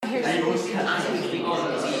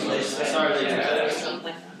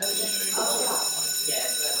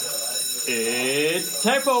It's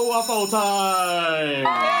Taco Waffle time!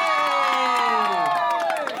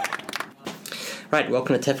 Right,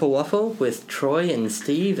 welcome to Tefl Waffle with Troy and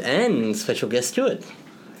Steve and special guest Stuart.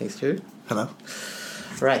 Hey, Stuart. Hello.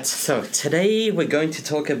 Right, so today we're going to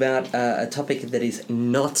talk about a topic that is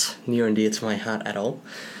not near and dear to my heart at all,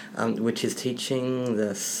 which is teaching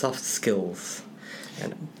the soft skills.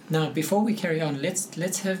 Now, before we carry on,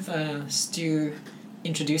 let's have Stu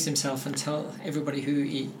introduce himself and tell everybody who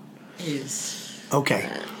he is. Okay.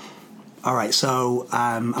 All right, so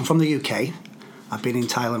I'm from the UK. I've been in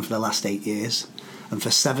Thailand for the last 8 years. And for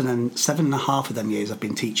seven and a half of them years, I've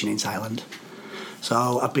been teaching in Thailand.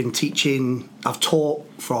 So I've taught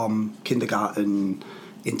from kindergarten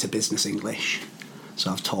into business English. So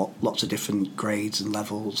I've taught lots of different grades and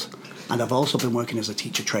levels. And I've also been working as a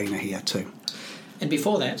teacher trainer here too. And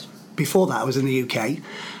before that? Before that, I was in the UK.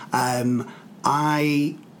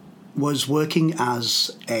 I was working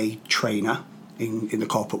as a trainer in the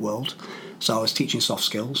corporate world. So I was teaching soft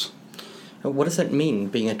skills. What does that mean,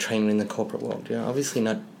 being a trainer in the corporate world? You're obviously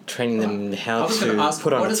not training them how to put on a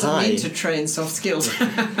tie. What does it mean to train soft skills?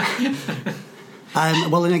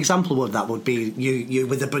 Well, an example of that would be you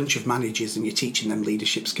with a bunch of managers and you're teaching them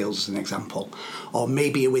leadership skills as an example. Or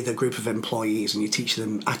maybe you're with a group of employees and you teach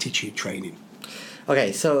them attitude training.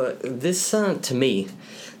 Okay, so this, to me,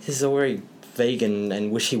 this is all very vague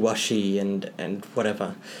and wishy-washy and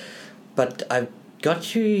whatever. But I've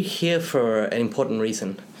got you here for an important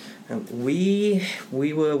reason. We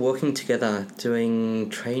were working together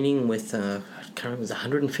doing training with, I can't remember, it was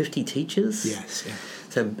 150 teachers? Yes, yeah.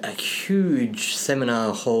 So a huge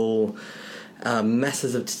seminar hall,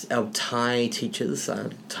 masses of Thai teachers,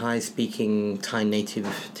 Thai-speaking, Thai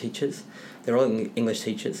native teachers. They're all English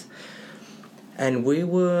teachers. And we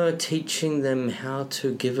were teaching them how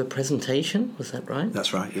to give a presentation, was that right?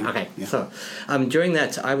 That's right, yeah. Okay, yeah. So during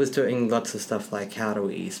that I was doing lots of stuff like how do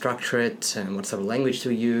we structure it and what sort of language do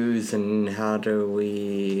we use and how do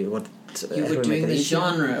we... You were doing the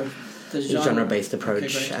genre-based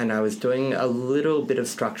approach, and I was doing a little bit of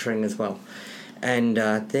structuring as well. And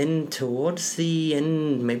then towards the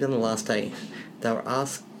end, maybe on the last day, they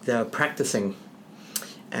were practicing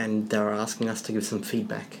and they were asking us to give some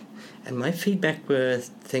feedback. And my feedback were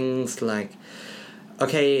things like,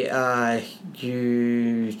 okay,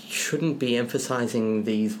 you shouldn't be emphasizing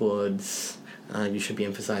these words. You should be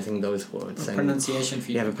emphasizing those words. And pronunciation feedback.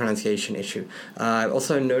 You have a pronunciation issue. I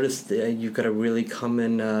also noticed that you've got a really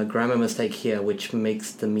common grammar mistake here, which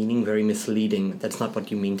makes the meaning very misleading. That's not what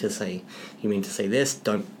you mean to say. You mean to say this,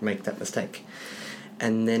 don't make that mistake.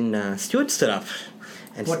 And then Stuart stood up.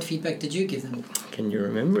 And what feedback did you give them? Can you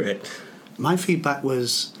remember it? My feedback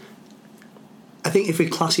was... I think if we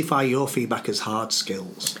classify your feedback as hard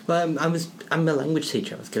skills... Well, I'm a language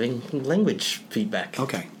teacher. I was giving language feedback.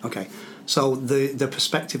 Okay. So the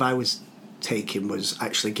perspective I was taking was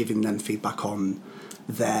actually giving them feedback on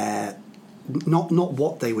their... Not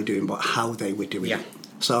what they were doing, but how they were doing it.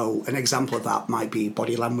 So an example of that might be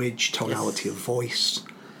body language, tonality of voice.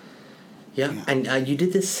 Yeah. And you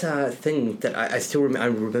did this thing that I still remember. I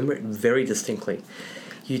remember it very distinctly.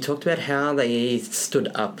 You talked about how they stood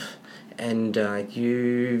up. And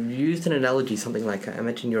you used an analogy, something like, I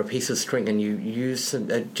imagine you're a piece of string and you used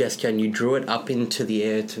a gesture and you drew it up into the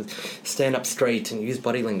air to stand up straight and use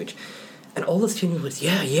body language. And all the students was,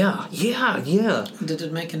 yeah. Did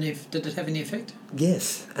it have any effect?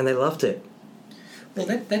 Yes, and they loved it. Well,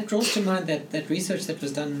 that draws to mind that research that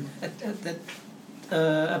was done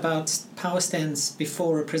about power stands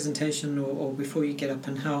before a presentation or before you get up,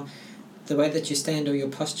 and how the way that you stand or your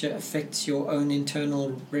posture affects your own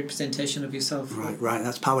internal representation of yourself. Right.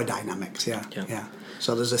 That's power dynamics, yeah.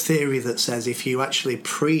 So there's a theory that says if you actually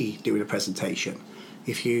doing a presentation,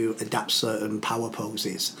 if you adapt certain power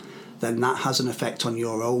poses, then that has an effect on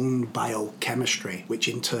your own biochemistry, which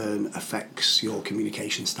in turn affects your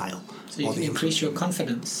communication style. So you can increase your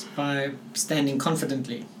confidence by standing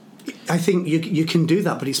confidently. I think you can do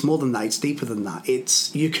that, but it's more than that. It's deeper than that.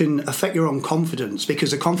 You can affect your own confidence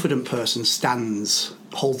because a confident person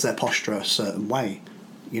holds their posture a certain way.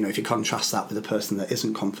 If you contrast that with a person that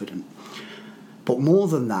isn't confident. But more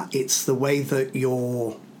than that, it's the way that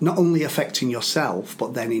you're not only affecting yourself,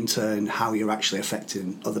 but then in turn how you're actually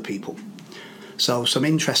affecting other people. So some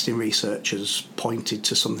interesting researchers pointed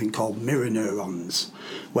to something called mirror neurons,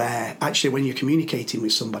 where actually when you're communicating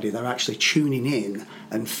with somebody, they're actually tuning in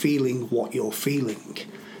and feeling what you're feeling.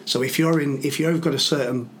 So if you've got a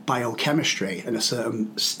certain biochemistry and a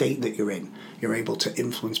certain state that you're in, you're able to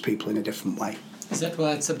influence people in a different way. Is that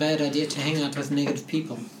why it's a bad idea to hang out with negative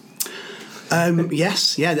people?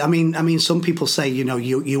 Yes, yeah. I mean, some people say,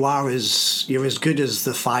 you're as good as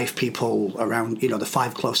the 5 people around, the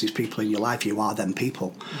 5 closest people in your life. You are them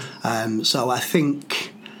people. So I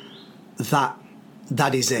think that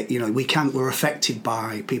is it. We're affected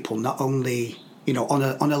by people not only,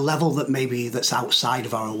 on a level that maybe that's outside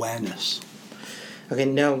of our awareness. Okay,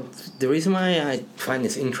 now the reason why I find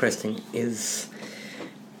this interesting is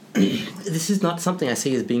this is not something I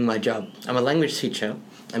see as being my job. I'm a language teacher.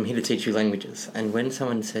 I'm here to teach you languages. And when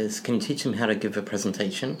someone says, can you teach them how to give a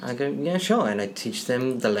presentation? I go, yeah, sure. And I teach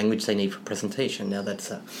them the language they need for presentation. Now that's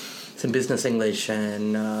some business English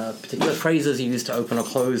and particular phrases you use to open or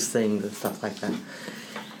close things and stuff like that.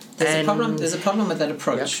 There's a problem with that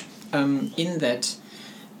approach. Yep. In that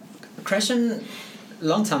Krashen,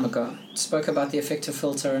 long time ago, spoke about the affective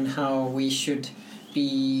filter and how we should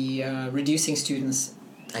be reducing students'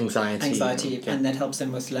 anxiety, and that helps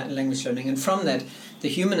them with language learning. And from that, the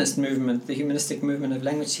humanistic movement of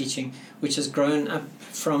language teaching, which has grown up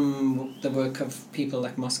from the work of people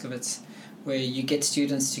like Moskowitz, where you get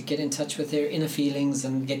students to get in touch with their inner feelings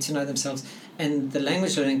and get to know themselves. And the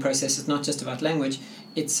language learning process is not just about language,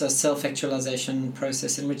 it's a self-actualization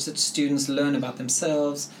process in which the students learn about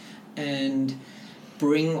themselves and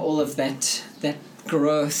bring all of that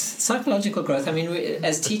growth, psychological growth. I mean,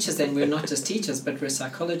 as teachers then, we're not just teachers, but we're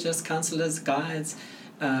psychologists, counselors, guides,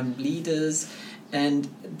 leaders, and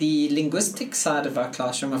the linguistic side of our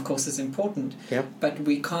classroom, of course, is important. Yep. But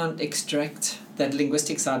we can't extract that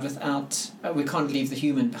linguistic side without, we can't leave the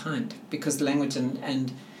human behind, because language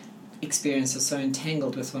and experience are so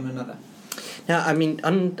entangled with one another. Now, I mean,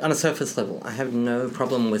 on a surface level, I have no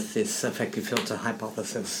problem with this affective filter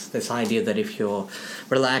hypothesis, this idea that if you're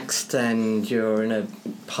relaxed and you're in a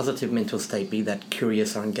positive mental state, be that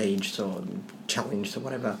curious or engaged or challenged or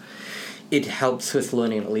whatever, it helps with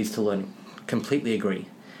learning, at least to learning. Completely agree.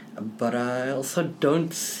 But I also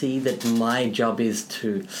don't see that my job is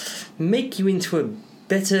to make you into a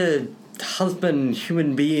better husband,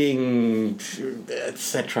 human being,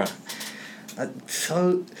 etc.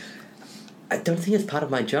 So I don't think it's part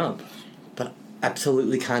of my job, but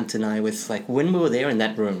absolutely can't deny with, like, when we were there in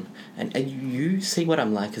that room, and you see what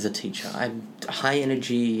I'm like as a teacher. I'm high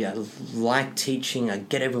energy, I like teaching, I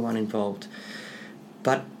get everyone involved,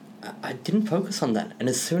 but I didn't focus on that. And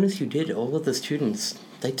as soon as you did, all of the students,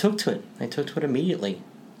 they took to it. They took to it immediately.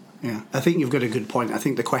 Yeah, I think you've got a good point. I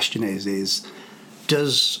think the question is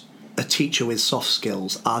does a teacher with soft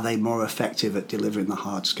skills, are they more effective at delivering the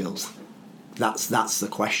hard skills? That's the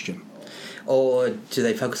question. Or do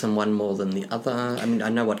they focus on one more than the other? I mean, I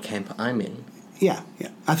know what camp I'm in. Yeah.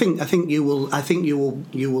 I think you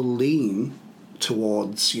will lean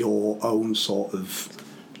towards your own sort of,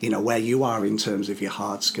 where you are in terms of your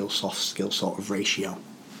hard skill, soft skill sort of ratio.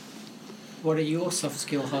 What are your soft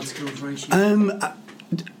skill, hard skills ratio?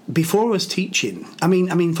 Before I was teaching, I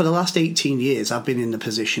mean, for the last 18 years, I've been in the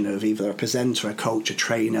position of either a presenter, a coach, a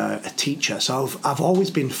trainer, a teacher. So I've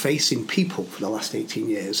always been facing people for the last 18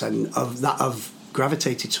 years, and I've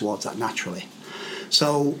gravitated towards that naturally.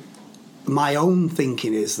 So my own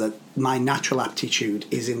thinking is that my natural aptitude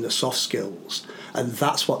is in the soft skills, and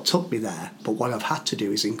that's what took me there. But what I've had to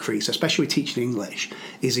do is increase, especially with teaching English,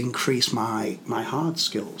 is increase my hard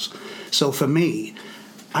skills. So for me,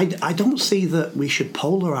 I don't see that we should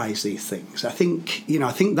polarize these things. I think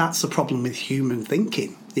that's the problem with human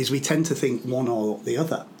thinking, is we tend to think one or the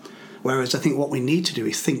other. Whereas I think what we need to do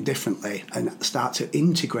is think differently and start to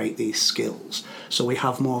integrate these skills so we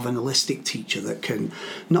have more of an holistic teacher that can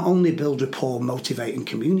not only build rapport, motivate and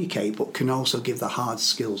communicate, but can also give the hard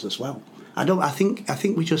skills as well. I think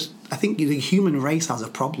the human race has a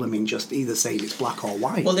problem in just either saying it's black or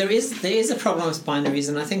white. Well, there is a problem with binaries,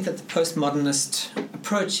 and I think that the postmodernist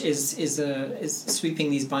approach is sweeping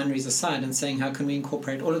these binaries aside and saying how can we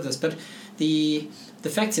incorporate all of this. But the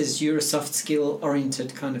fact is, you're a soft skill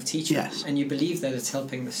oriented kind of teacher, yes, and you believe that it's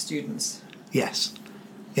helping the students. Yes,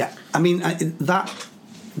 yeah. I mean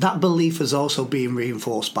that belief is also being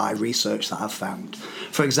reinforced by research that I've found.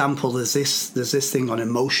 For example, there's this thing on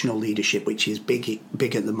emotional leadership, which is big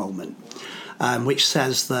at the moment, which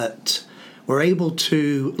says that we're able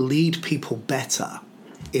to lead people better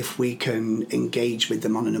if we can engage with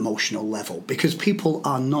them on an emotional level, because people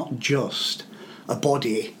are not just a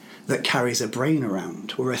body that carries a brain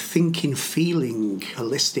around. We're a thinking, feeling,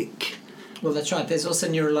 holistic. Well, that's right. There's also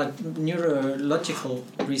neurological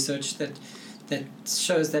research that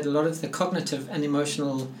shows that a lot of the cognitive and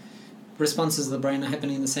emotional responses of the brain are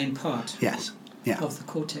happening in the same part. Yes. Yeah. Of the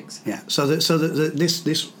cortex. Yeah. So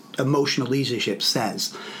this emotional leadership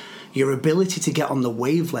says your ability to get on the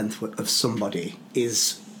wavelength of somebody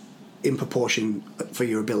is in proportion for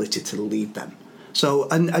your ability to lead them. So,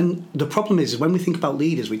 and the problem is when we think about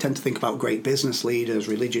leaders, we tend to think about great business leaders,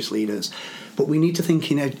 religious leaders, but we need to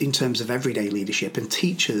think in terms of everyday leadership, and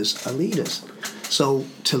teachers are leaders. So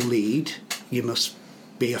to lead, you must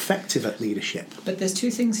be effective at leadership. But there's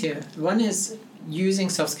two things here. One is using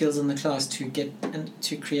soft skills in the class to get and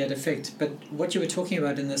to create effect. But what you were talking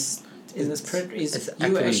about in this is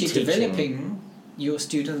you were actually teaching. Developing your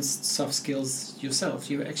students' soft skills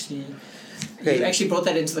yourself. You actually brought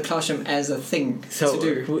that into the classroom as a thing to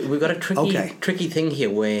do. So we've got a tricky thing here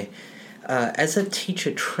where, as a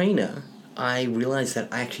teacher trainer, I realize that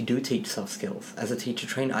I actually do teach soft skills. As a teacher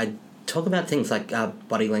trainer, I talk about things like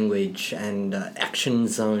body language and action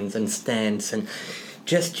zones and stance and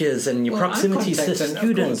gestures and your proximity to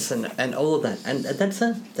students and all of that. And that's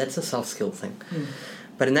a soft skill thing. Mm.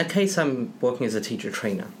 But in that case, I'm working as a teacher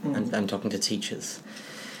trainer and I'm talking to teachers.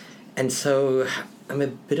 And so I'm a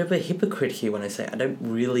bit of a hypocrite here when I say I don't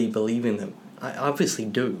really believe in them. I obviously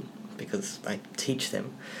do because I teach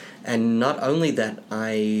them. And not only that,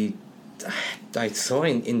 I saw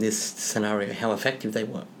in this scenario how effective they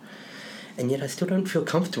were. And yet I still don't feel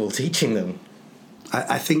comfortable teaching them.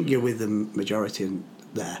 I think you're with the majority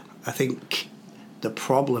there. I think the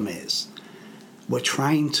problem is we're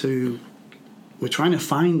trying to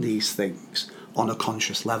find these things on a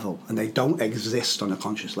conscious level, and they don't exist on a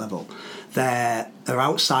conscious level. They're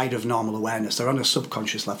outside of normal awareness. They're on a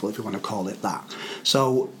subconscious level, if you want to call it that.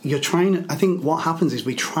 So I think what happens is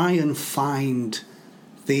we try and find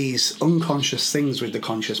these unconscious things with the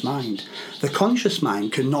conscious mind. The conscious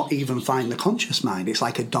mind cannot even find the conscious mind. It's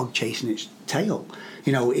like a dog chasing its tail.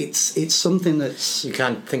 It's something that's... You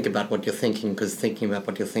can't think about what you're thinking, because thinking about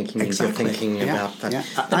what you're thinking means you're thinking about that. Yeah.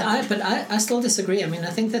 But I still disagree. I mean,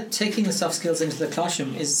 I think that taking the soft skills into the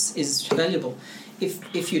classroom is valuable.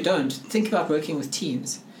 If you don't, think about working with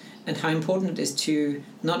teams and how important it is to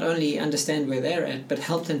not only understand where they're at, but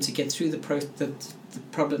help them to get through the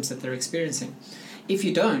problems that they're experiencing. If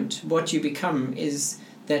you don't, what you become is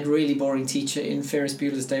that really boring teacher in Ferris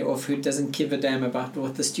Bueller's Day Off who doesn't give a damn about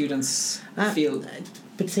what the students feel.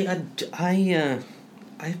 But see, I'm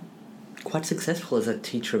quite successful as a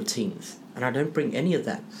teacher of teens, and I don't bring any of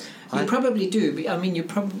that. You probably do. I mean,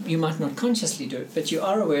 you might not consciously do it, but you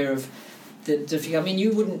are aware of the difficulty. I mean,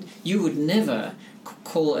 you would never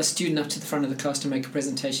call a student up to the front of the class to make a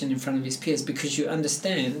presentation in front of his peers, because you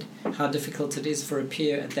understand how difficult it is for a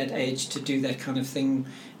peer at that age to do that kind of thing,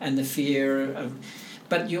 and the fear of...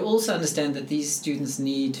 But you also understand that these students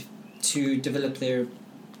need to develop their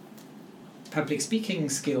public speaking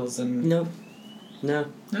skills and... No,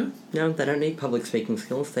 they don't need public speaking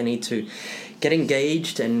skills. They need to get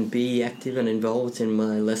engaged and be active and involved in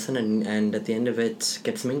my lesson, and at the end of it,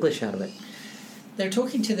 get some English out of it. They're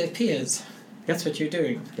talking to their peers. That's what you're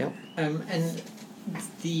doing. Yeah. And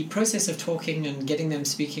the process of talking and getting them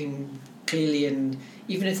speaking clearly, and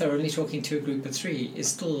even if they're only talking to a group of 3, is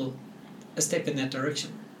still a step in that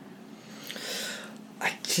direction.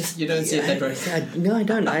 You don't see it that way? No, I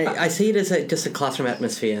don't. I see it as just a classroom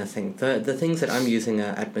atmosphere thing. The things that I'm using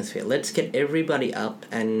are atmosphere. Let's get everybody up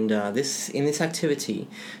and in this activity,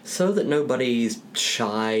 so that nobody's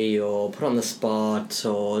shy or put on the spot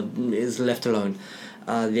or is left alone.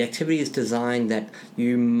 The activity is designed that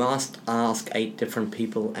you must ask 8 different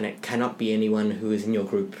people, and it cannot be anyone who is in your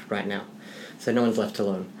group right now. So no one's left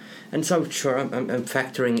alone. And so, sure, I'm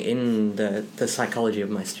factoring in the psychology of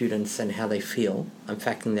my students and how they feel. I'm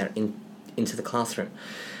factoring that into the classroom.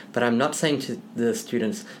 But I'm not saying to the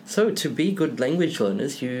students, so to be good language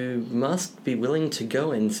learners, you must be willing to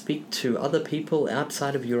go and speak to other people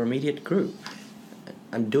outside of your immediate group.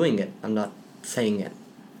 I'm doing it. I'm not saying it.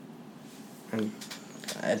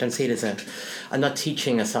 I don't see it as I'm not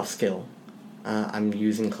teaching a soft skill. I'm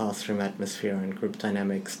using classroom atmosphere and group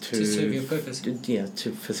dynamics to serve your purpose.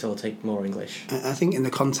 To facilitate more English. I think in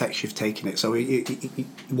the context you've taken it, so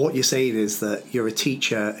what you're saying is that you're a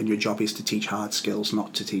teacher and your job is to teach hard skills,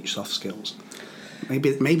 not to teach soft skills.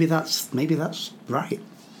 Maybe that's right.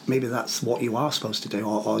 Maybe that's what you are supposed to do,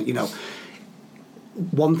 or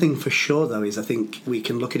One thing for sure though is I think we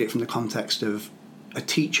can look at it from the context of a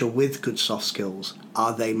teacher with good soft skills.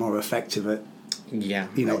 Are they more effective at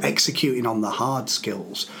executing on the hard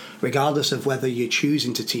skills, regardless of whether you're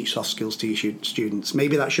choosing to teach soft skills to your students?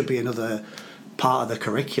 Maybe that should be another part of the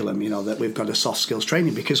curriculum, that we've got a soft skills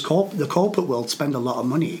training, because the corporate world spend a lot of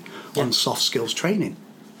money on soft skills training.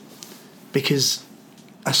 Because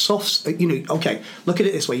a soft, okay, look at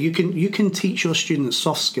it this way: you can teach your students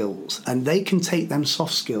soft skills, and they can take them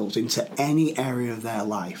soft skills into any area of their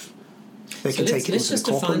life. They can take it into the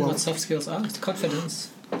corporate world. Let's just define what soft skills are.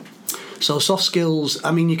 Confidence. So soft skills,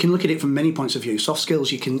 I mean, you can look at it from many points of view. Soft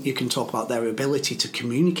skills, you can talk about their ability to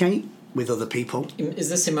communicate with other people. Is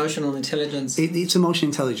this emotional intelligence? It's emotional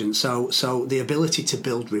intelligence. So the ability to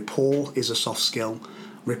build rapport is a soft skill.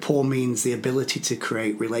 Rapport means the ability to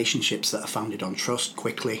create relationships that are founded on trust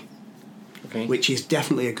quickly, which is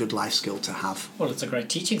definitely a good life skill to have. Well, it's a great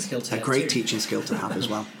teaching skill to have. A great teaching skill to have as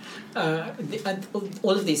well.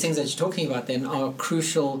 All of these things that you're talking about then are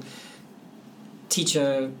crucial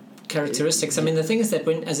teacher characteristics. I mean, the thing is that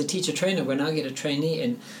as a teacher trainer, when I get a trainee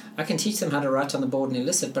in, I can teach them how to write on the board and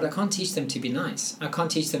elicit, but I can't teach them to be nice. I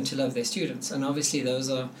can't teach them to love their students. And obviously those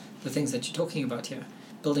are the things that you're talking about here.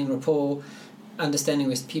 Building rapport, understanding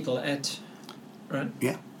where people are at, right?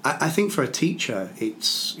 Yeah. I think for a teacher,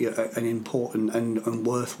 it's an important and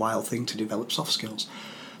worthwhile thing to develop soft skills.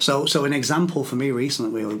 So an example for me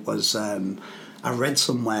recently was I read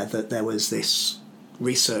somewhere that there was this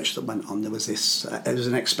research that went on. There was this. It was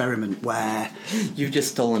an experiment where you've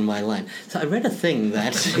just stolen my line. So I read a thing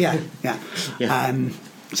that yeah.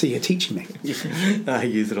 So you're teaching me. I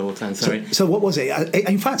use it all the time. Sorry. So what was it?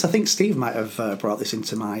 In fact, I think Steve might have brought this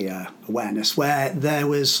into my awareness. Where there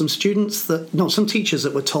was some teachers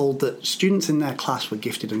that were told that students in their class were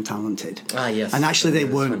gifted and talented. Yes. And actually, they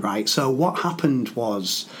weren't, right? So what happened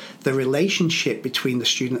was the relationship between the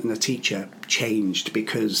student and the teacher changed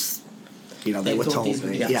because they were told.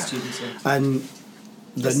 Students, and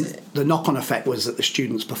the knock-on effect was that the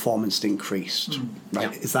students' performance increased.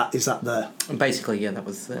 Right? Yeah. Is that the basically? Yeah, that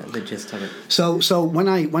was the gist of it. So when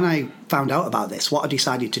I found out about this, what I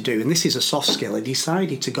decided to do, and this is a soft skill, I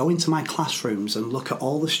decided to go into my classrooms and look at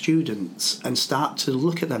all the students and start to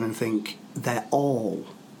look at them and think they're all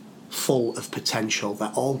full of potential, they're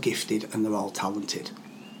all gifted, and they're all talented.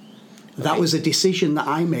 That was a decision that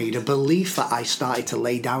I made, a belief that I started to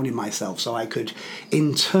lay down in myself, so I could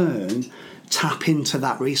in turn tap into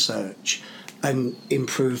that research and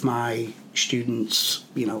improve my students'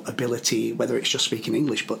 ability, whether it's just speaking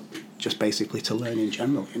English, but just basically to learn in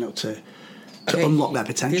general, to unlock their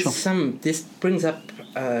potential. This brings up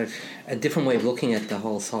a different way of looking at the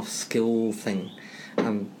whole soft skill thing.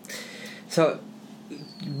 So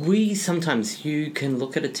you can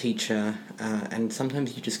look at a teacher and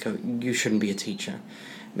sometimes you just go, you shouldn't be a teacher.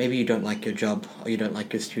 Maybe you don't like your job, or you don't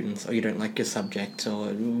like your students, or you don't like your subject,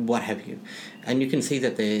 or what have you. And you can see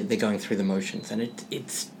that they're going through the motions, and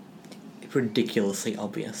it's ridiculously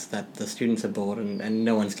obvious that the students are bored and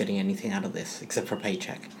no one's getting anything out of this except for a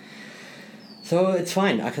paycheck. So it's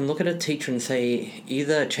fine. I can look at a teacher and say,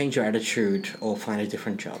 either change your attitude or find a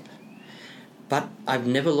different job. But I've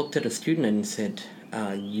never looked at a student and said,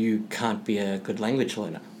 you can't be a good language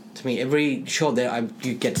learner. To me,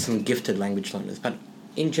 you get some gifted language learners, but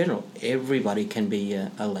in general, everybody can be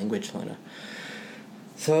a language learner.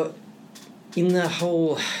 So in the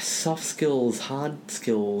whole soft skills, hard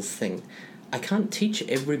skills thing, I can't teach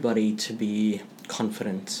everybody to be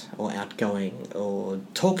confident or outgoing or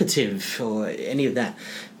talkative or any of that,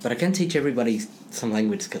 but I can teach everybody some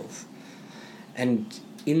language skills. And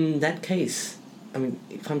in that case, I mean,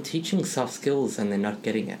 if I'm teaching soft skills and they're not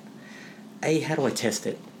getting it, how do I test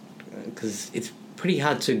it? Because it's pretty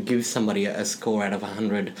hard to give somebody a score out of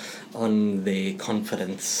 100 on their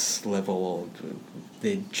confidence level or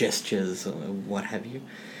their gestures or what have you.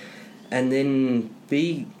 And then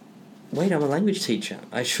wait, I'm a language teacher.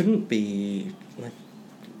 I shouldn't be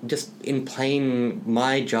just in plain,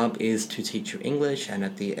 my job is to teach you English, and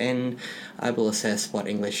at the end I will assess what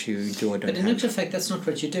English you do or don't have. But in actual fact, that's not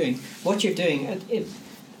what you're doing. What you're doing,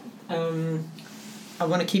 I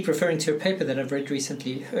want to keep referring to a paper that I've read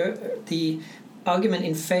recently. The argument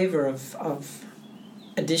in favour of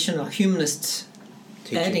additional humanist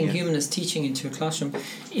teaching into a classroom.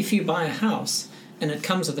 If you buy a house and it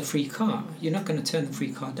comes with a free car, you're not going to turn the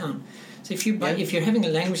free car down. So if you're having a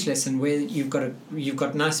language lesson where you've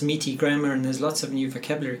got nice meaty grammar and there's lots of new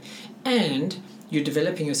vocabulary, and you're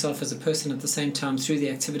developing yourself as a person at the same time through the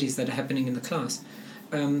activities that are happening in the class,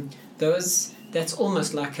 that's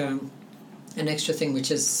almost like an extra thing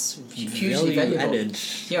which is hugely valuable. Added.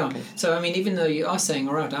 Yeah. Okay. So, I mean, even though you are saying,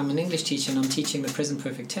 all right, I'm an English teacher and I'm teaching the present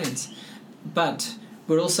perfect tense, but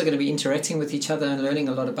we're also going to be interacting with each other and learning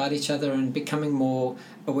a lot about each other and becoming more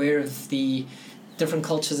aware of the different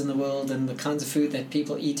cultures in the world and the kinds of food that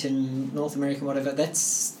people eat in North America, whatever.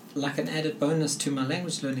 That's like an added bonus to my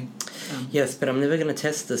language learning. Yes, but I'm never going to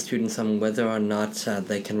test the students on whether or not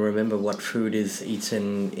they can remember what food is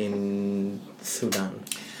eaten in Sudan.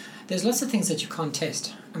 There's lots of things that you can't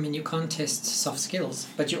test. I mean, you can't test soft skills,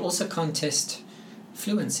 but you also can't test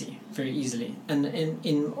fluency very easily. And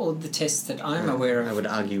in all the tests that I'm aware of... I would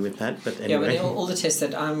argue with that, but anyway. Yeah, but all the tests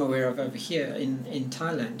that I'm aware of over here in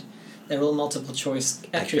Thailand, they're all multiple choice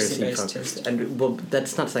accuracy-based tests. And well,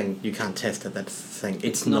 that's not saying you can't test it. That's saying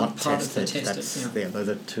it's not tested. Those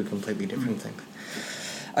are two completely different things.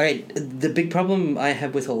 All right, the big problem I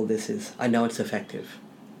have with all of this is I know it's effective.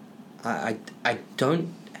 I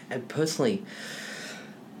don't personally.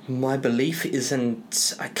 My belief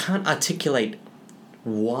isn't. I can't articulate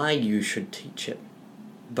why you should teach it.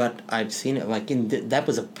 But I've seen it, like, that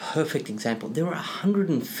was a perfect example. There were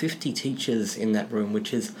 150 teachers in that room,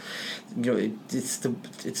 which is,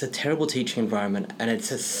 it's a terrible teaching environment, and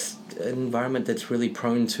it's an environment that's really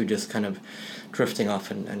prone to just kind of drifting off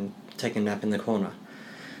and taking a nap in the corner.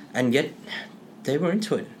 And yet, they were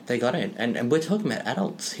into it. They got it. And we're talking about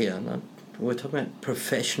adults here, we're talking about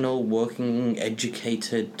professional, working,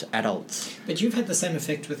 educated adults. But you've had the same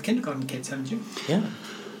effect with kindergarten kids, haven't you? Yeah.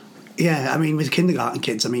 Yeah, I mean, with kindergarten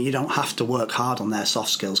kids, I mean, you don't have to work hard on their soft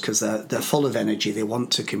skills because they're full of energy. They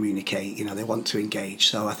want to communicate. They want to engage.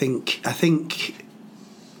 So I think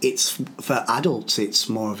it's for adults, it's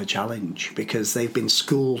more of a challenge because they've been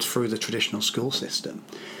schooled through the traditional school system,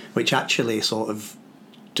 which actually sort of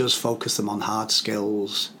does focus them on hard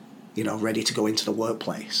skills, ready to go into the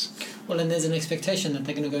workplace. Well, and there's an expectation that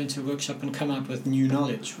they're going to go into a workshop and come out with new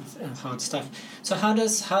knowledge, with hard stuff. So how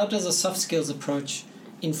does a soft skills approach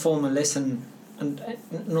inform a lesson, and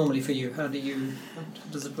normally for you, how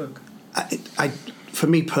does it work? For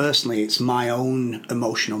me personally, it's my own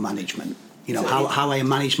emotional management. How I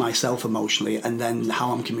manage myself emotionally, and then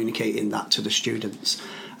how I'm communicating that to the students.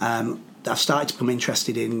 I've started to become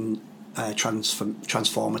interested in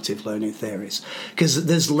transformative learning theories because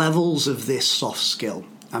there's levels of this soft skill.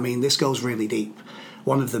 I mean, this goes really deep.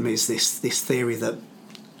 One of them is this theory that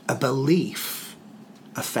a belief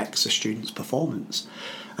affects a student's performance.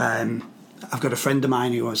 I've got a friend of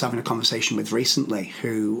mine who I was having a conversation with recently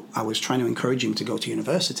who I was trying to encourage him to go to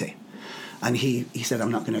university. And he said,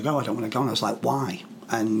 I'm not going to go, I don't want to go. And I was like, why?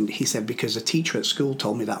 And he said, because a teacher at school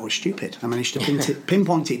told me that I was stupid. I managed to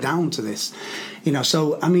pinpoint it down to this.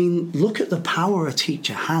 So, I mean, look at the power a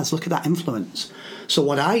teacher has. Look at that influence. So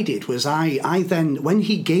what I did was I then, when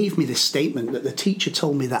he gave me this statement that the teacher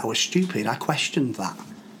told me that I was stupid, I questioned that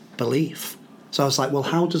belief. So I was like, well,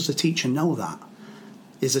 how does the teacher know that?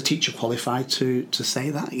 Is the teacher qualified to say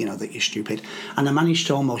that, that you're stupid? And I managed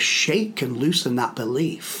to almost shake and loosen that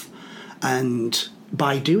belief. And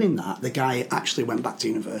by doing that, the guy actually went back to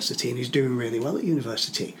university and he's doing really well at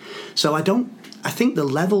university. So I think the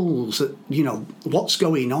levels, what's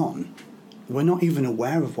going on, we're not even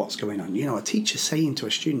aware of what's going on. A teacher saying to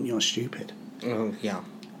a student, you're stupid. Oh, yeah.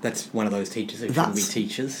 That's one of those teachers who shouldn't be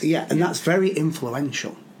teachers. Yeah, and that's very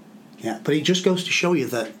influential. Yeah, but it just goes to show you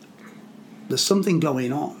that there's something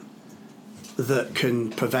going on that can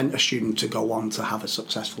prevent a student to go on to have a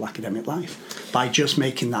successful academic life by just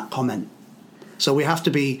making that comment. So we have to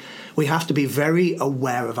be very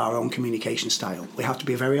aware of our own communication style. We have to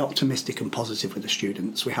be very optimistic and positive with the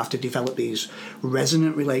students. We have to develop these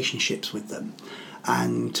resonant relationships with them,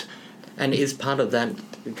 and is part of that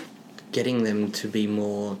getting them to be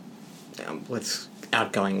more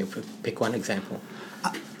outgoing. Pick one example.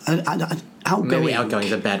 Outgoing. Maybe outgoing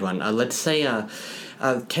is a bad one. Let's say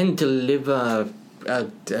can deliver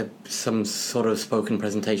some sort of spoken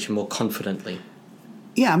presentation more confidently.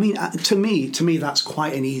 Yeah, I mean, to me, that's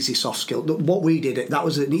quite an easy soft skill. What we did, that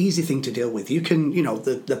was an easy thing to deal with. You can,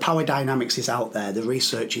 the power dynamics is out there, the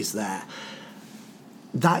research is there.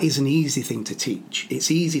 That is an easy thing to teach.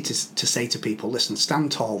 It's easy to say to people, listen,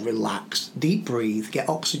 stand tall, relax, deep breathe, get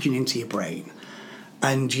oxygen into your brain,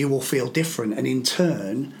 and you will feel different, and in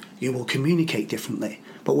turn, you will communicate differently.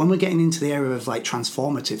 But when we're getting into the area of like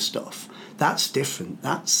transformative stuff, that's different.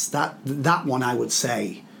 That one, I would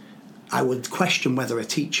say, I would question whether a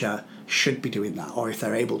teacher should be doing that or if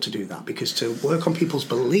they're able to do that, because to work on people's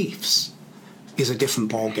beliefs is a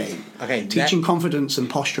different ball game. Okay, teaching confidence and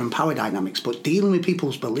posture and power dynamics, but dealing with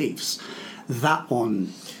people's beliefs, that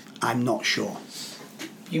one, I'm not sure.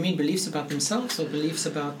 You mean beliefs about themselves or beliefs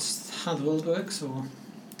about how the world works, or?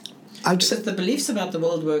 So the beliefs about the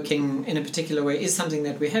world working in a particular way is something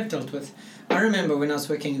that we have dealt with. I remember when I was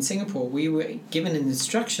working in Singapore, we were given an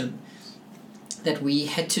instruction that we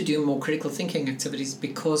had to do more critical thinking activities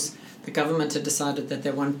because the government had decided that they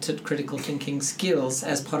wanted critical thinking skills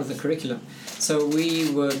as part of the curriculum. So we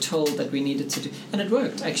were told that we needed to do, and it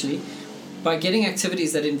worked actually, by getting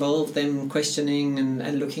activities that involved them questioning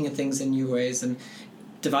and looking at things in new ways and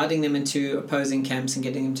dividing them into opposing camps and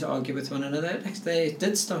getting them to argue with one another. They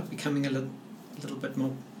did start becoming a little bit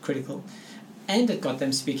more critical. And it got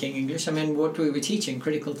them speaking English. I mean, what we were teaching,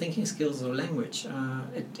 critical thinking skills or language,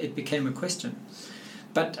 it became a question.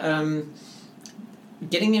 But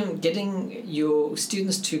getting your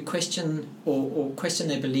students to question or question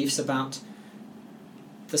their beliefs about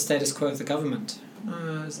the status quo of the government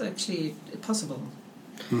is actually possible.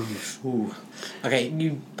 Ooh. Okay,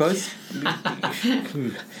 you both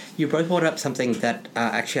brought up something that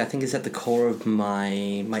actually I think is at the core of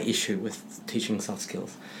my issue with teaching soft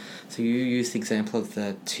skills. So you used the example of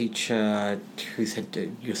the teacher who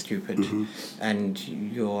said you're stupid, and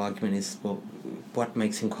your argument is, well, what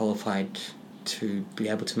makes him qualified to be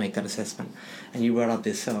able to make that assessment? And you brought up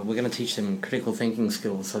this, we're going to teach them critical thinking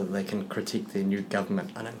skills so that they can critique the new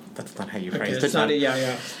government. I know that's not how you phrased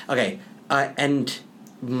it. Okay, and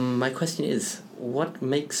my question is, what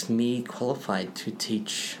makes me qualified to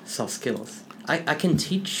teach soft skills? I can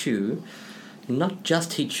teach you, not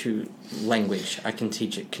just teach you language. I can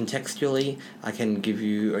teach it contextually. I can give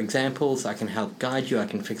you examples. I can help guide you. I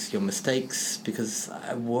can fix your mistakes because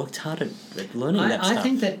I worked hard at learning that stuff. I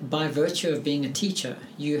think that by virtue of being a teacher,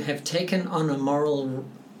 you have taken on a moral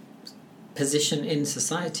position in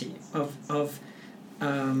society of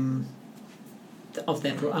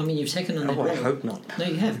that role. I mean, you've taken on that role. I hope not. No,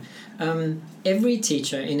 you have. Every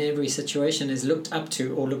teacher in every situation is looked up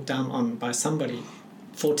to or looked down on by somebody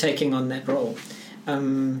for taking on that role.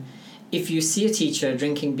 If you see a teacher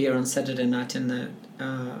drinking beer on Saturday night in the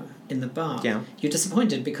bar, you're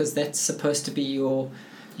disappointed because that's supposed to be your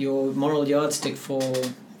moral yardstick for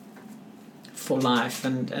life,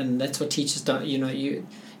 and that's what teachers don't.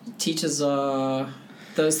 Teachers are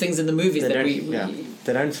those things in the movies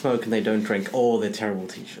they don't smoke and they don't drink, or they're terrible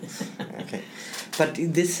teachers. Okay. But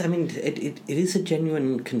this, I mean, it is a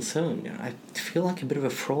genuine concern. I feel like a bit of a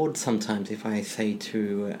fraud sometimes if I say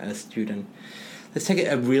to a student, let's take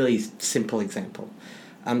a really simple example.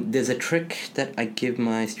 There's a trick that I give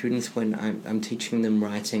my students when I'm teaching them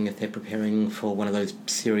writing if they're preparing for one of those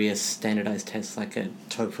serious standardized tests like a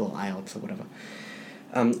TOEFL, IELTS or whatever,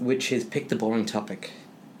 which is pick the boring topic,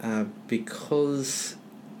 because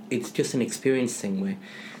it's just an experience thing where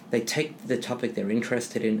they take the topic they're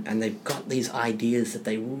interested in and they've got these ideas that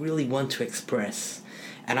they really want to express.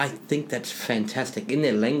 And I think that's fantastic. In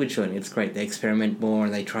their language learning, it's great. They experiment more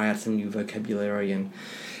and they try out some new vocabulary, and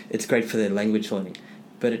it's great for their language learning.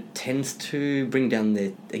 But it tends to bring down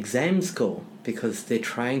their exam score because they're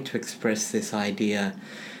trying to express this idea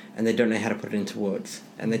and they don't know how to put it into words.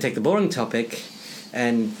 And they take the boring topic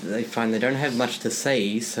and they find they don't have much to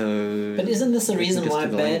say, so... But isn't this the reason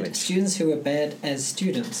why students who are bad as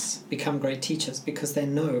students become great teachers? Because they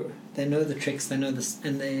know the tricks, they know this,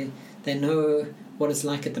 and they know what it's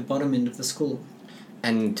like at the bottom end of the school.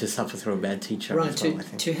 And to suffer through a bad teacher as well, I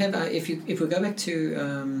think. To have if we go back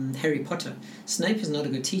to Harry Potter, Snape is not a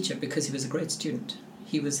good teacher because he was a great student.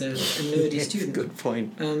 He was a nerdy student. Good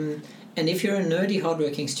point. And if you're a nerdy,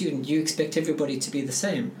 hardworking student, you expect everybody to be the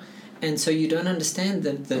same. And so you don't understand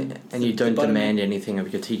and you don't demand anything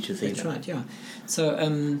of your teachers either. That's right, yeah. So,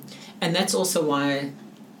 and that's also why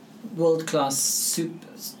world-class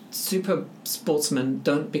super sportsmen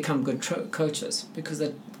don't become good coaches, because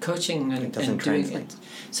they're coaching and doing it.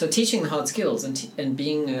 So teaching the hard skills and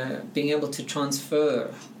being able to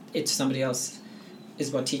transfer it to somebody else is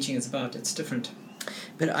what teaching is about. It's different.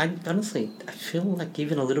 But I feel like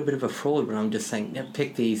even a little bit of a fraud when I'm just saying,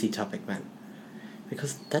 pick the easy topic, man.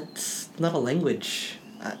 Because that's not a language.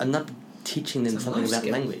 I'm not teaching them something about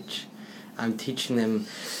language. I'm teaching them...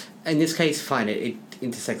 In this case, fine, it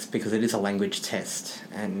intersects because it is a language test.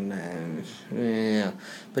 And,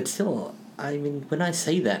 But still, I mean, when I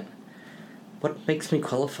say that, what makes me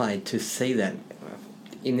qualified to say that?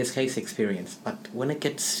 In this case, experience. But when it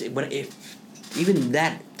gets... even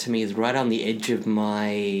that, to me, is right on the edge of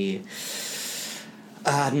my...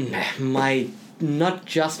 not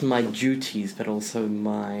just my duties, but also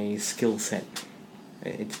my skill set.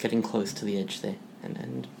 It's getting close to the edge there,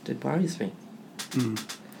 and it worries me.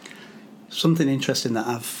 Something interesting that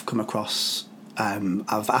I've come across,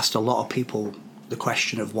 I've asked a lot of people the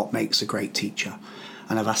question of what makes a great teacher,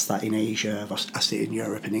 and I've asked that in Asia, I've asked it in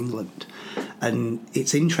Europe and England, and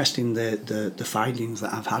it's interesting the findings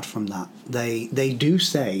that I've had from that. They do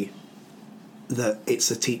say that it's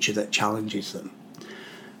a teacher that challenges them.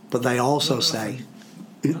 But they also say,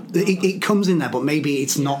 it comes in there, but maybe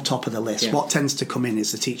it's not top of the list. Yeah. What tends to come in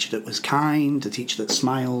is the teacher that was kind, the teacher that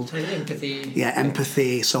smiled. Empathy. Yeah,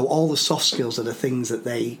 empathy. So all the soft skills are the things that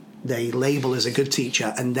they label as a good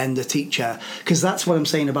teacher, and then the teacher... Because that's what I'm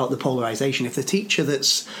saying about the polarisation. If the teacher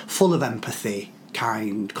that's full of empathy,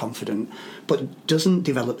 kind, confident, but doesn't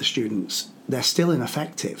develop the students, they're still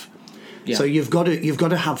ineffective. Yeah. So you've got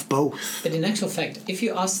to have both. But in actual fact, if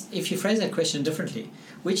you phrase that question differently,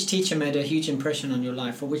 which teacher made a huge impression on your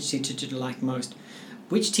life, or which teacher did you like most?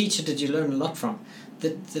 Which teacher did you learn a lot from?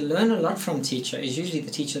 the learn a lot from teacher is usually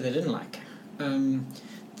the teacher they didn't like.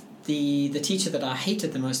 The teacher that I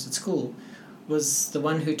hated the most at school was the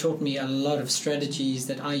one who taught me a lot of strategies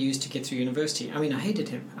that I used to get through university. I mean, I hated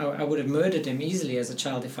him. I would have murdered him easily as a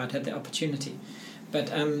child if I'd had the opportunity. But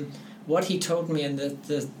what he taught me, and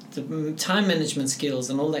the time management skills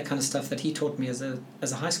and all that kind of stuff that he taught me as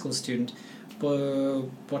a high school student, were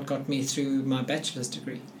what got me through my bachelor's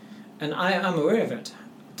degree. And I'm aware of it.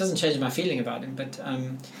 It doesn't change my feeling about him, but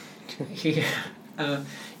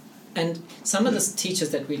and some of the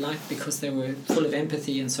teachers that we liked because they were full of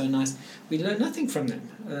empathy and so nice, we learned nothing from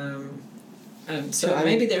them. So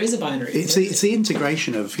maybe there is a binary. It's the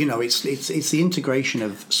integration of, it's the integration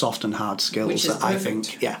of soft and hard skills that I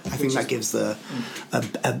think that gives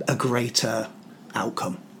a greater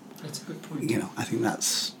outcome. That's a good point. I think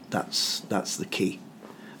that's the key.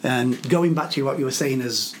 And going back to what you were saying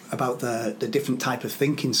about the different type of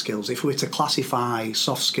thinking skills, if we were to classify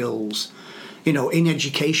soft skills, in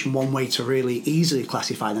education, one way to really easily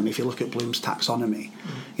classify them, if you look at Bloom's taxonomy,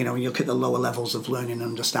 when you look at the lower levels of learning and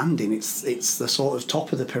understanding, it's the sort of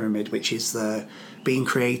top of the pyramid, which is the being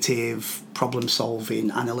creative, problem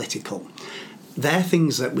solving, analytical. They're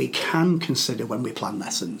things that we can consider when we plan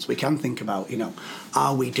lessons. We can think about,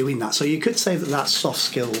 are we doing that? So you could say that that's soft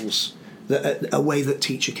skills, a way that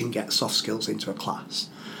teacher can get soft skills into a class.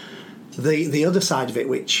 The other side of it,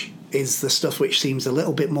 which is the stuff which seems a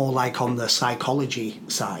little bit more like on the psychology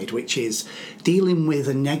side, which is dealing with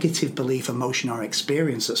a negative belief, emotion or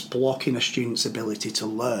experience that's blocking a student's ability to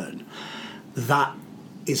learn. That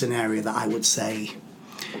is an area that I would say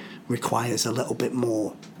requires a little bit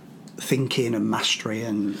more thinking and mastery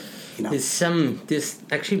and, This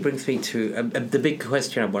actually brings me to the big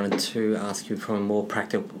question I wanted to ask you from a more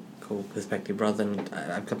practical perspective rather than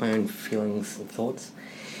I've got my own feelings and thoughts.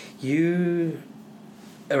 You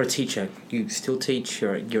are a teacher, you still teach,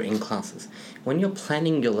 you're in classes. When you're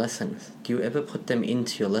planning your lessons, do you ever put them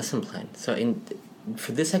into your lesson plan? So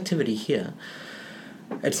for this activity here,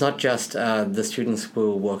 it's not just the students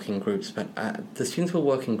will work in groups, but the students will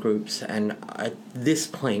work in groups, and at this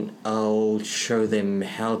point I'll show them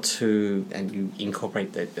how to, and you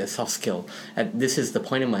incorporate the soft skill. This is the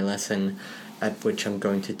point of my lesson at which I'm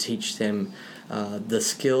going to teach them the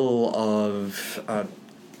skill of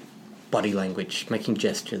body language, making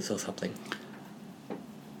gestures or something.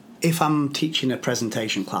 If I'm teaching a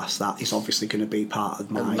presentation class, that is obviously going to be part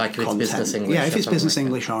of my like content. If it's business English. Yeah, if it's business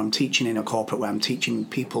English or I'm teaching in a corporate where I'm teaching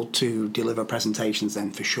people to deliver presentations,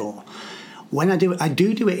 then for sure. When I do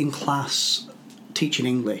it in class, teaching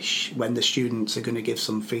English, when the students are going to give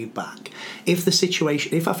some feedback. If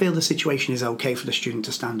I feel the situation is okay for the student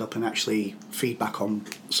to stand up and actually feedback on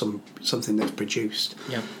something that's produced,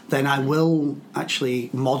 then I will actually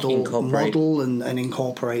model and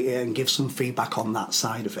incorporate it and give some feedback on that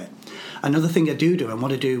side of it. Another thing I do and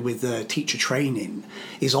what I do with the teacher training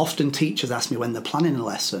is often teachers ask me when they're planning a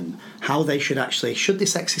lesson how they should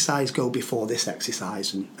this exercise go before this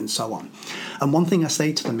exercise and so on. And one thing I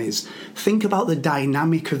say to them is think about the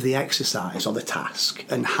dynamic of the exercise or the task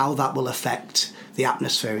and how that will affect the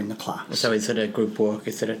atmosphere in the class. So is it a group work?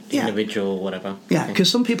 Is it an individual, whatever? Yeah, because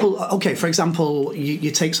some people, for example,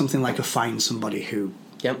 you take something like find somebody who,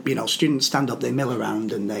 students stand up, they mill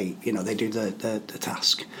around and they do the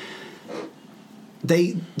task.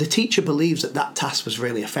 The teacher believes that task was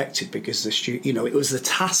really effective because it was the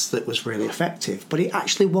task that was really effective, but it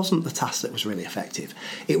actually wasn't the task that was really effective.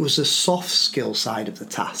 It was the soft skill side of the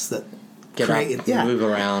task that created. Move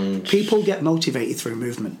around. People get motivated through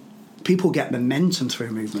movement. People get momentum through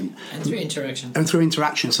movement. And through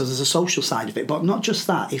interaction. So there's a social side of it, but not just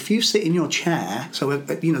that. If you sit in your chair, so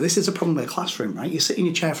this is a problem with a classroom, right? You sit in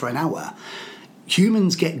your chair for an hour.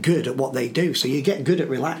 Humans get good at what they do, so you get good at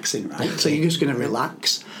relaxing, right? So you're just going to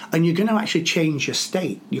relax, and you're going to actually change your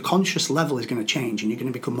state. Your conscious level is going to change, and you're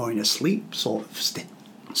going to become more in a sleep sort of state,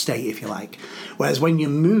 if you like. Whereas when you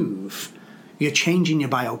move, you're changing your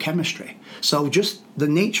biochemistry. So just the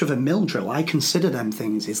nature of a mill drill, I consider them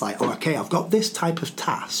things is like, I've got this type of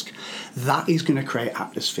task. That is going to create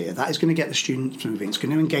atmosphere. That is going to get the students moving. It's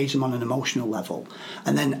going to engage them on an emotional level.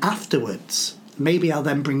 And then afterwards, maybe I'll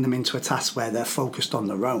then bring them into a task where they're focused on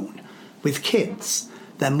their own. With kids,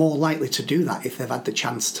 they're more likely to do that if they've had the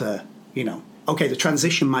chance to, the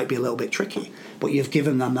transition might be a little bit tricky, but you've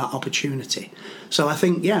given them that opportunity. So I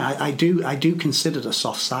think, I do consider the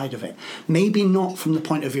soft side of it. Maybe not from the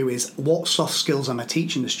point of view is what soft skills am I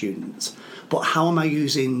teaching the students, but how am I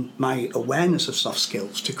using my awareness of soft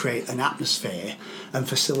skills to create an atmosphere and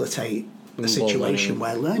facilitate a situation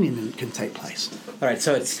where learning can take place. All right,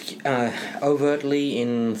 so it's overtly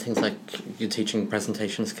in things like you're teaching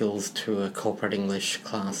presentation skills to a corporate English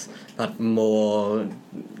class, but more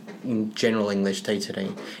in general English day-to-day.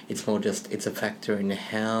 It's more just, it's a factor in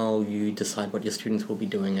how you decide what your students will be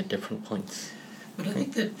doing at different points. But I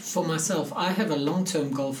think that for myself, I have a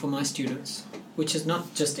long-term goal for my students, which is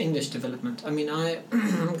not just English development. I mean,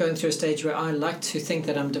 I'm going through a stage where I like to think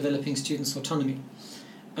that I'm developing students' autonomy.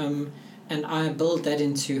 And I build that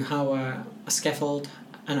into how I scaffold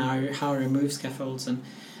and how I remove scaffolds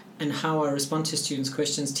and how I respond to students'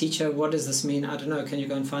 questions. Teacher, what does this mean? I don't know. Can you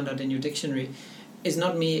go and find out in your dictionary? Is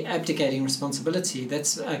not me abdicating responsibility.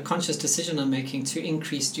 That's a conscious decision I'm making to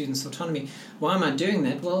increase students' autonomy. Why am I doing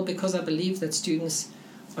that? Well, because I believe that students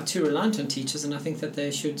are too reliant on teachers, and I think that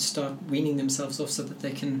they should start weaning themselves off so that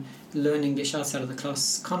they can learn English outside of the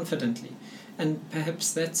class confidently. And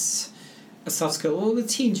perhaps that's a soft skill. Well, with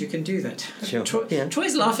teens you can do that. Sure.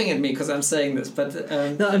 Troy's laughing at me because I'm saying this, but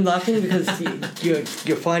no, I'm laughing because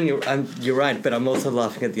you're fine. You're right, but I'm also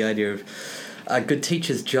laughing at the idea of a good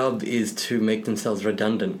teacher's job is to make themselves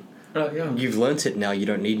redundant. Oh, yeah. You've learnt it now. You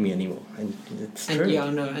don't need me anymore, and it's true. Yeah,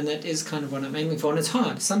 I know, and that is kind of what I'm aiming for. And it's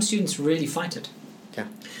hard. Some students really fight it. Yeah.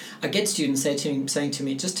 I get students saying to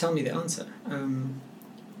me, "Just tell me the answer," and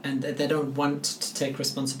they don't want to take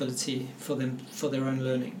responsibility for their own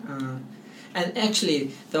learning. And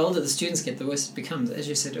actually, the older the students get, the worse it becomes. As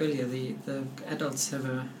you said earlier, the adults have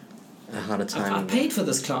a harder time. I paid for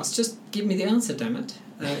this class. Just give me the answer, damn it.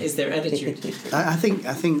 Is their attitude? I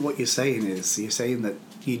think what you're saying is that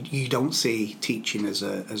you don't see teaching as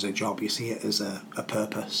a job. You see it as a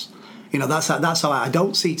purpose. You know, that's how I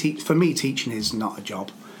don't see for me, teaching is not a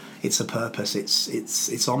job. It's a purpose.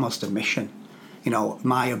 It's almost a mission. You know,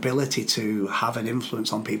 my ability to have an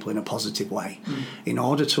influence on people in a positive way in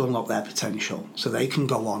order to unlock their potential so they can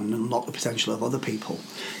go on and unlock the potential of other people.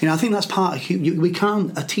 You know, I think that's part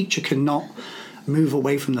of a teacher cannot move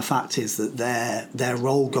away from the fact is that their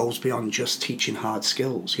role goes beyond just teaching hard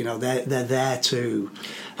skills. You know, they're there to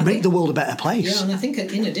make the world a better place. Yeah, and I think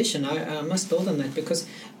in addition, I must build on that, because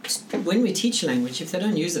when we teach language, if they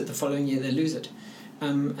don't use it the following year, they lose it.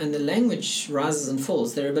 And the language rises and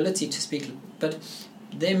falls, their ability to speak, but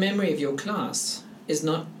their memory of your class is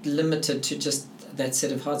not limited to just that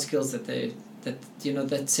set of hard skills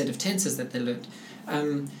that set of tenses that they learned.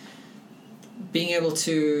 Being able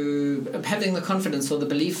to, having the confidence or the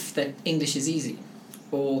belief that English is easy,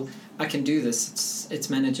 or I can do this,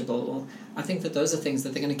 it's manageable, or I think that those are things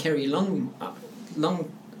that they're going to carry long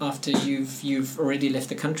after you've already left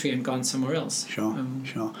the country and gone somewhere else. Sure.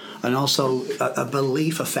 And also, a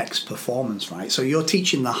belief affects performance, right? So you're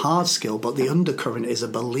teaching the hard skill, but the undercurrent is a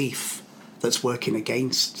belief that's working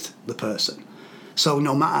against the person. So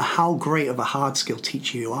no matter how great of a hard skill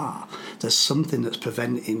teacher you are, there's something that's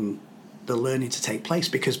preventing the learning to take place,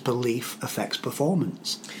 because belief affects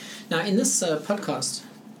performance. Now, in this podcast,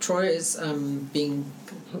 Troy is being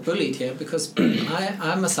bullied here because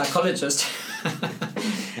I'm a psychologist.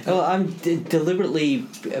 Well, I'm deliberately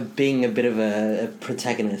being a bit of a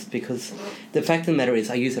protagonist, because the fact of the matter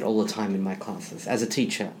is I use it all the time in my classes. As a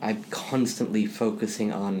teacher, I'm constantly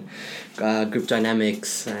focusing on group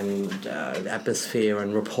dynamics and atmosphere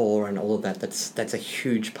and rapport and all of that. That's a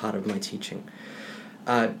huge part of my teaching.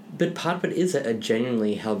 But part of it is a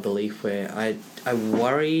genuinely held belief where I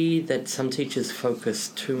worry that some teachers focus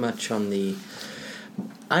too much on the...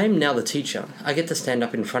 I am now the teacher. I get to stand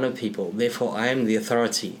up in front of people, therefore I am the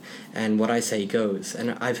authority, and what I say goes.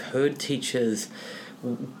 And I've heard teachers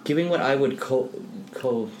giving what I would call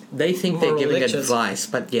they think they're giving lectures. Advice,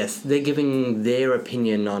 but yes, they're giving their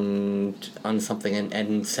opinion on something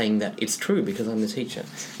and saying that it's true because I'm the teacher.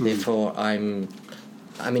 Therefore I'm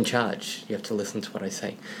in charge. You have to listen to what I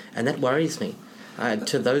say. And that worries me.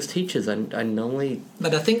 To those teachers, I normally...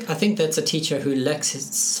 But I think that's a teacher who lacks his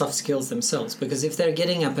soft skills themselves, because if they're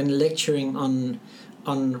getting up and lecturing on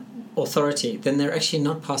authority, then they're actually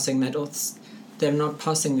not passing that... They're not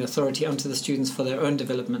passing the authority onto the students for their own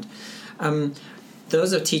development.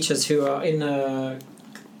 Those are teachers who are in a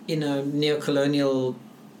neo-colonial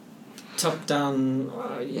top-down...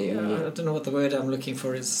 I don't know what the word I'm looking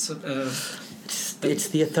for is... It's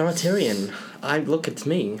the authoritarian. It's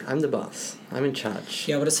me. I'm the boss. I'm in charge.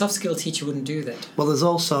 Yeah, but a soft skill teacher wouldn't do that. Well, there's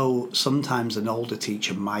also sometimes an older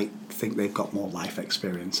teacher might think they've got more life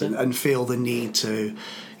experience and feel the need to,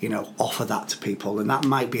 offer that to people, and that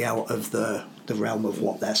might be out of the realm of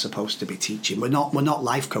what they're supposed to be teaching. We're not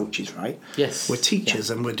life coaches, right? Yes. We're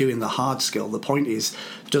teachers, and we're doing the hard skill. The point is,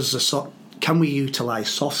 can we utilise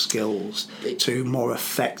soft skills to more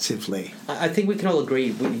effectively? I think we can all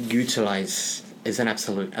agree we utilise is an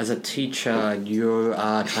absolute. As a teacher, you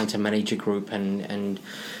are trying to manage a group and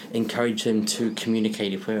encourage them to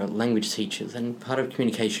communicate if we're language teachers. And part of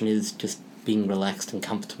communication is just being relaxed and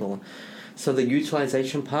comfortable. So the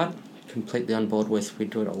utilisation part, completely on board with. We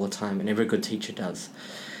do it all the time, and every good teacher does.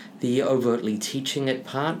 The overtly teaching it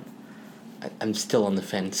part, I'm still on the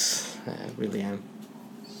fence. I really am.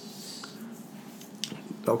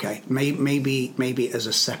 Okay, maybe as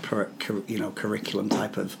a separate, curriculum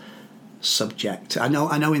type of subject. I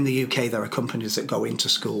know in the UK there are companies that go into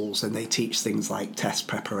schools and they teach things like test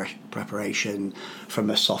preparation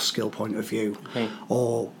from a soft skill point of view,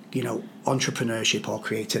 or entrepreneurship or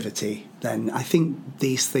creativity. Then I think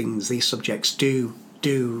these subjects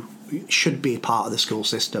should be part of the school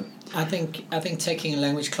system. I think taking a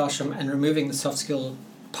language classroom and removing the soft skill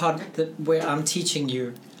part where I'm teaching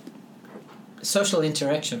you social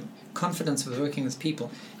interaction, confidence with working with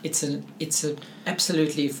people. It's a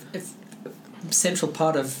absolutely central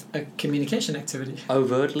part of a communication activity.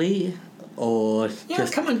 Overtly, or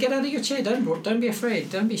just... come on, get out of your chair. Don't be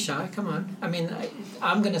afraid. Don't be shy. Come on. I mean,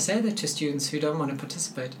 I'm going to say that to students who don't want to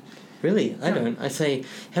participate. Really? I don't. I say,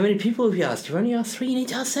 how many people have you asked? You've only asked 3, you need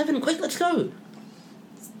to ask 7. Quick, let's go.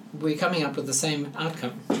 We're coming up with the same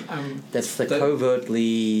outcome. That's the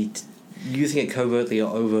covertly... Using it covertly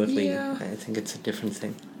or overtly, yeah. I think it's a different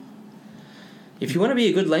thing. If you want to be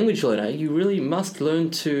a good language learner, you really must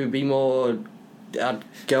learn to be more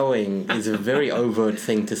outgoing. Is a very overt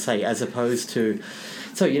thing to say, as opposed to...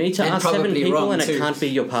 So you need to ask 7 people and it can't be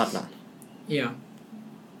your partner. Yeah.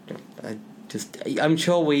 I'm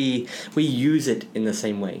sure we use it in the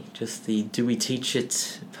same way. Just the do we teach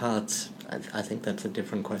it part, I think that's a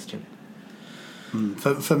different question.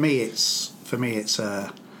 For me,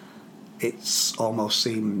 it's almost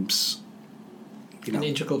seems, an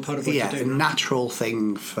integral part of what you do. A natural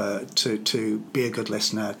thing to be a good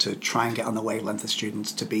listener, to try and get on the wavelength of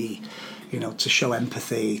students, to be, to show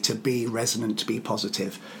empathy, to be resonant, to be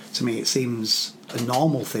positive. To me, it seems a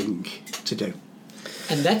normal thing to do.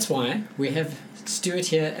 And that's why we have Stuart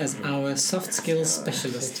here as our soft skills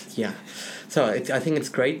specialist. Yeah. So I think it's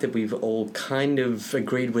great that we've all kind of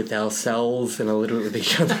agreed with ourselves and a little bit with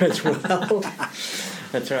each other as well.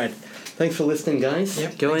 That's right. Thanks for listening, guys.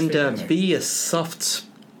 Yep, go and be a soft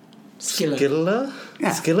skiller.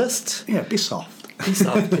 Yeah. Skillist. Yeah, be soft. Be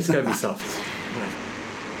soft. Just go be soft.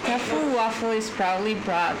 Truffle Waffle is proudly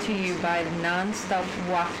brought to you by the non-stop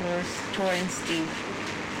wafflers, Tor and Steve.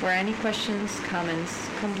 For any questions, comments,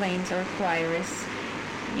 complaints, or queries,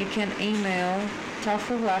 you can email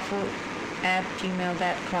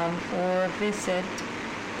trufflewaffle@gmail.com or visit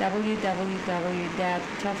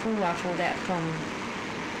www.trufflewaffle.com.